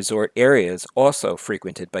Caribbean resort areas also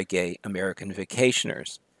frequented by gay American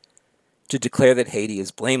vacationers. To declare that Haiti is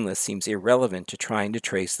blameless seems irrelevant to trying to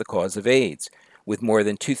trace the cause of AIDS. With more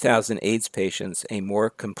than 2,000 AIDS patients, a more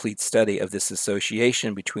complete study of this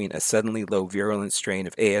association between a suddenly low virulent strain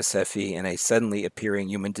of ASFE and a suddenly appearing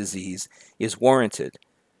human disease is warranted."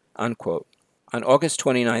 Unquote. On August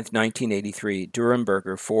 29, 1983,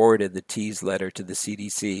 Durenberger forwarded the Tease letter to the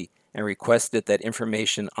CDC and requested that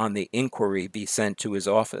information on the inquiry be sent to his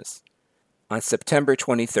office. On September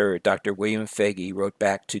 23, Dr. William Fege wrote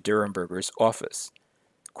back to Durenberger's office,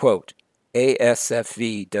 quote,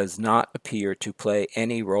 "ASFV does not appear to play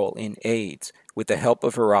any role in AIDS. With the help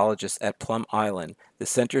of virologists at Plum Island, the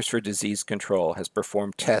Centers for Disease Control has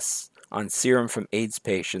performed tests on serum from AIDS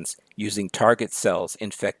patients using target cells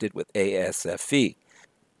infected with ASFV.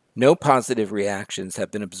 No positive reactions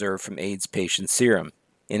have been observed from AIDS patient serum.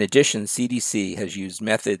 In addition, CDC has used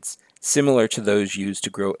methods similar to those used to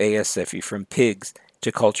grow ASFV from pigs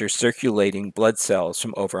to culture circulating blood cells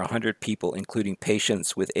from over 100 people, including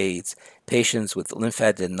patients with AIDS, patients with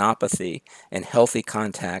lymphadenopathy, and healthy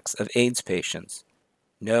contacts of AIDS patients.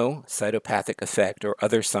 No cytopathic effect or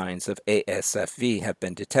other signs of ASFV have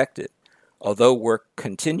been detected. Although work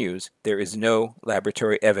continues, there is no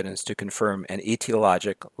laboratory evidence to confirm an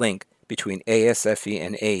etiologic link between ASFV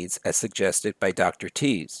and AIDS as suggested by Dr.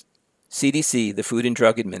 Tease. CDC, the Food and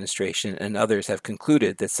Drug Administration, and others have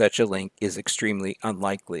concluded that such a link is extremely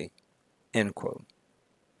unlikely." End quote.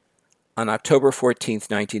 On October 14,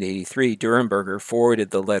 1983, Durenberger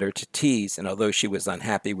forwarded the letter to Tease, and although she was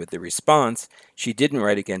unhappy with the response, she didn't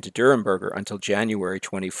write again to Durenberger until January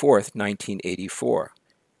 24, 1984.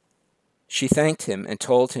 She thanked him and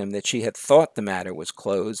told him that she had thought the matter was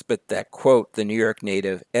closed, but that, quote, "the New York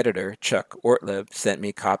native editor, Chuck Ortleb, sent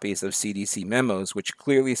me copies of CDC memos which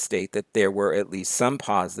clearly state that there were at least some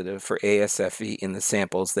positive for ASFV in the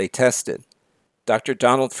samples they tested." Dr.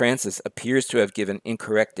 Donald Francis appears to have given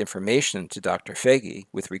incorrect information to Dr. Fege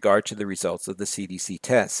with regard to the results of the CDC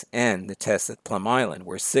tests and the tests at Plum Island,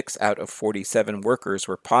 where 6 out of 47 workers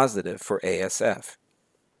were positive for ASF.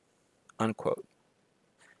 Unquote.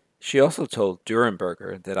 She also told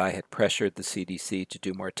Durenberger that I had pressured the CDC to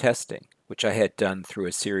do more testing, which I had done through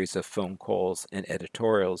a series of phone calls and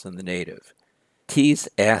editorials in the Native. Tease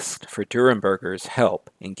asked for Durenberger's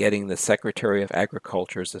help in getting the Secretary of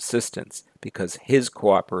Agriculture's assistance because his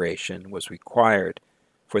cooperation was required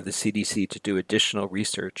for the CDC to do additional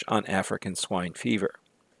research on African swine fever.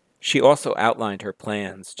 She also outlined her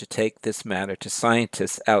plans to take this matter to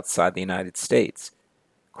scientists outside the United States.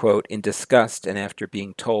 Quote, "In disgust and after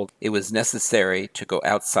being told it was necessary to go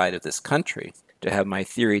outside of this country to have my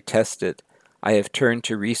theory tested, I have turned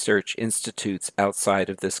to research institutes outside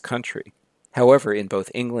of this country. However, in both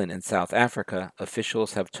England and South Africa,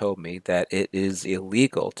 officials have told me that it is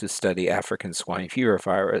illegal to study African swine fever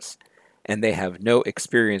virus, and they have no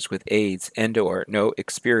experience with AIDS and/or no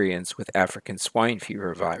experience with African swine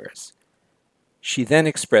fever virus." She then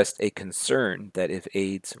expressed a concern that if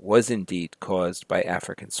AIDS was indeed caused by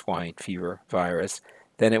African swine fever virus,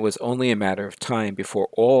 then it was only a matter of time before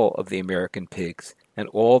all of the American pigs and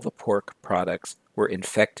all the pork products were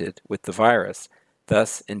infected with the virus,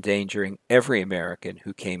 thus endangering every American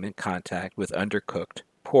who came in contact with undercooked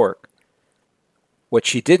pork. What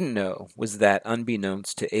she didn't know was that,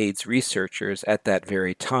 unbeknownst to AIDS researchers, at that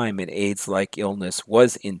very time an AIDS-like illness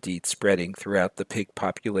was indeed spreading throughout the pig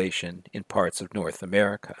population in parts of North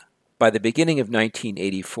America. By the beginning of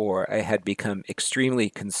 1984, I had become extremely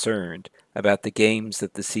concerned about the games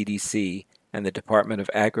that the CDC and the Department of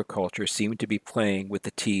Agriculture seemed to be playing with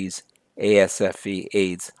the Tease ASFV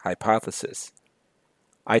AIDS hypothesis.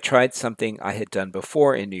 I tried something I had done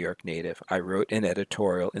before in New York Native. I wrote an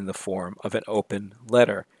editorial in the form of an open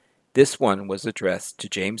letter. This one was addressed to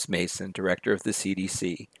James Mason, director of the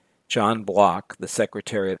CDC, John Block, the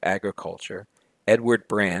Secretary of Agriculture, Edward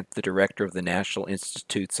Brandt, the director of the National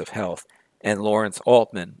Institutes of Health, and Lawrence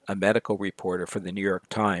Altman, a medical reporter for the New York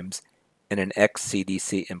Times and an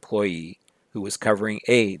ex-CDC employee who was covering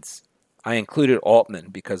AIDS. I included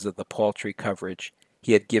Altman because of the paltry coverage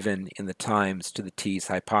he had given in the Times to the Tease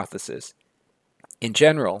hypothesis. In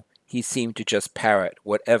general, he seemed to just parrot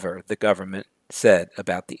whatever the government said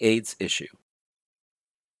about the AIDS issue.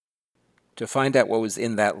 To find out what was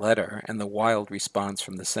in that letter and the wild response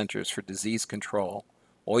from the Centers for Disease Control,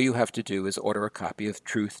 all you have to do is order a copy of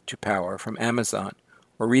Truth to Power from Amazon,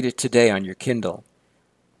 or read it today on your Kindle.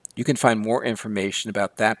 You can find more information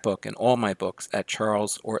about that book and all my books at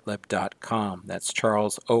charlesortleb.com. That's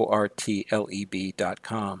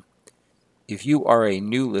charlesortleb.com. If you are a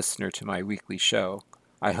new listener to my weekly show,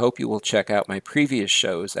 I hope you will check out my previous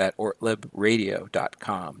shows at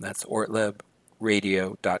ortlebradio.com. That's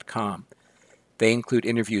ortlebradio.com. They include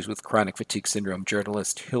interviews with chronic fatigue syndrome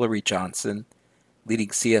journalist Hillary Johnson, leading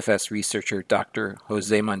CFS researcher Dr.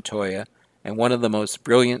 Jose Montoya, and one of the most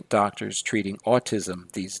brilliant doctors treating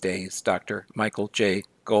autism these days, Dr. Michael J.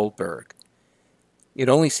 Goldberg. It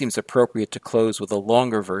only seems appropriate to close with a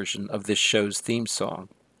longer version of this show's theme song.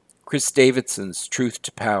 Chris Davidson's Truth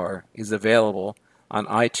to Power is available on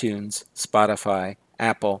iTunes, Spotify,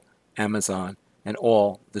 Apple, Amazon, and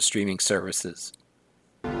all the streaming services.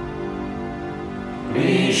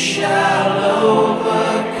 We shall overcome.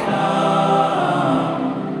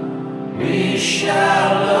 We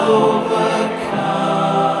shall overcome.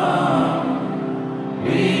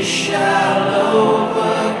 We shall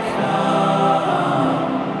overcome.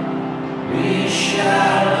 We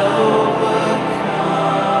shall overcome.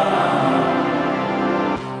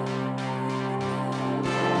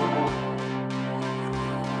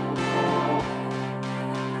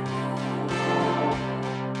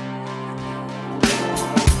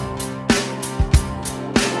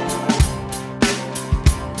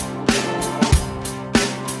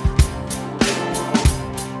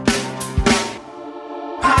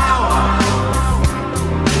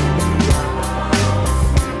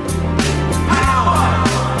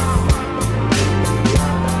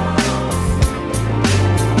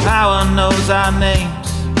 Knows our names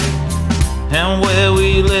and where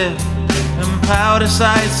we live, and power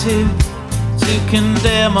decides who to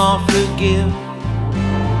condemn or forgive.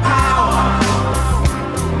 Power.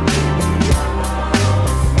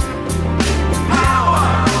 Power.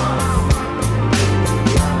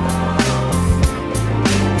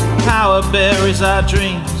 Power buries our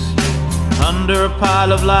dreams under a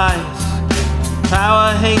pile of lies.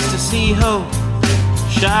 Power hates to see hope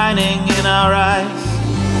shining in our eyes.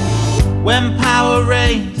 When power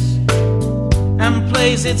reigns and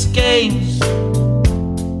plays its games,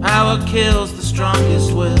 power kills the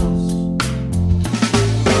strongest wills.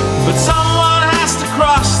 But someone has to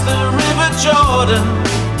cross the River Jordan.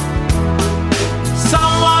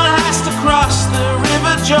 Someone has to cross the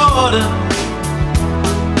River Jordan.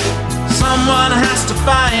 Someone has to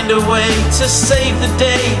find a way to save the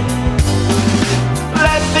day.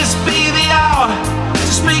 Let this be the hour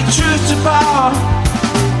to speak truth to power.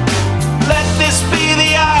 Let this be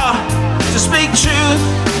the hour to speak truth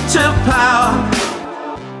to power.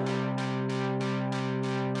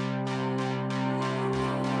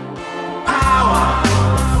 Power.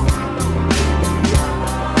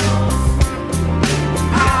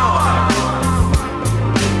 Power.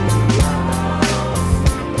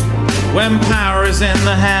 When power is in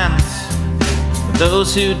the hands of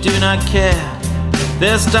those who do not care,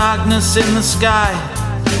 there's darkness in the sky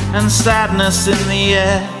and sadness in the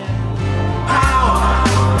air.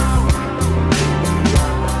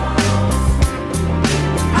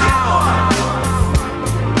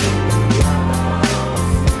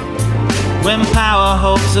 When power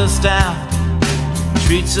holds us down,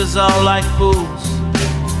 treats us all like fools,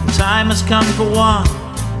 time has come for one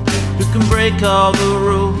who can break all the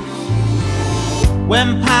rules.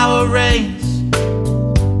 When power reigns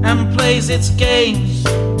and plays its games,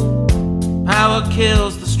 power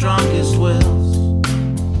kills the strongest wills.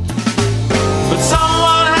 But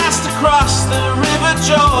someone has to cross the River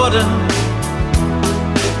Jordan.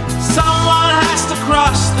 Someone has to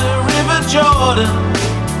cross the River Jordan.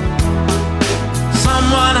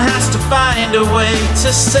 Someone has to find a way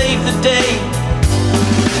to save the day.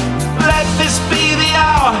 Let this be the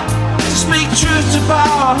hour to speak truth to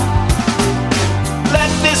power. Let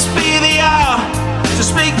this be the hour to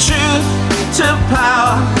speak truth to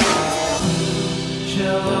power. We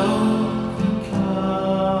shall overcome.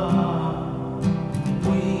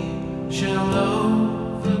 We shall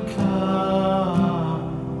overcome.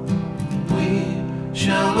 We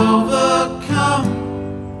shall overcome.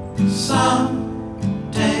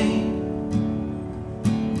 Someday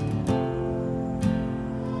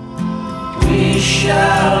we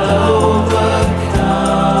shall overcome.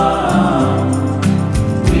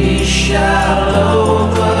 We shall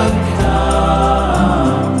overcome.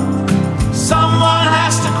 Someone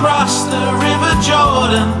has to cross the River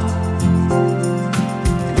Jordan.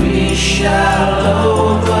 We shall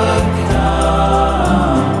overcome.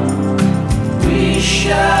 We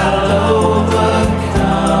shall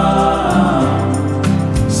overcome.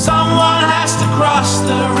 Someone has to cross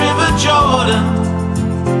the River Jordan.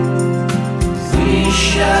 We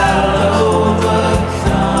shall overcome.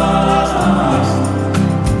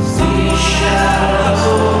 We shall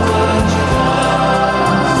overcome.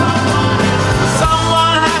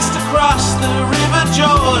 Someone has to cross the River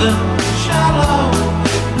Jordan. Shallow.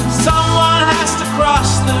 Someone has to cross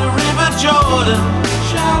the River Jordan.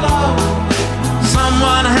 Shallow.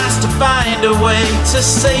 Someone has to find find a way to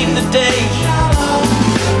save the day.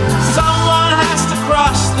 Someone has to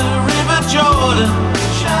cross the River Jordan.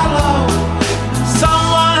 Shallow.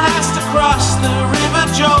 Someone has to cross the River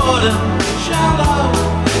Jordan. Shallow.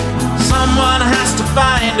 Someone has to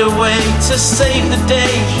find a way to save the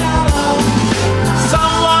day. Shallow.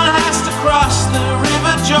 Someone has to cross the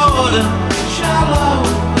River Jordan. Shallow.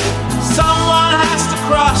 Someone has to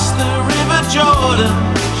cross the River Jordan.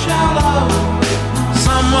 Shallow.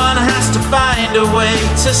 Someone has to find a way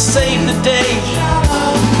to save the day.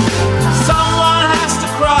 Shallow. Someone has to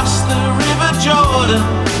cross the River Jordan.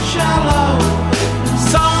 Shallow.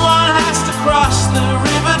 Someone has to cross the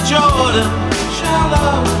River Jordan.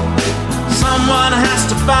 Shallow. Someone has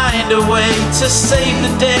to find a way to save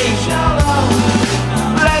the day. Shallow.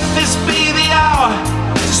 Let this be the hour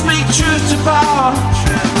to speak truth to power.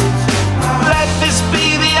 Let this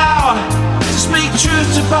be the hour to speak truth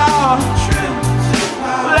to power.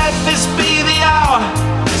 Let this be the hour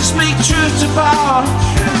to speak truth to power.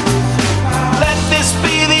 Let this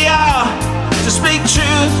be the hour to speak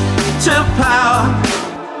truth to power.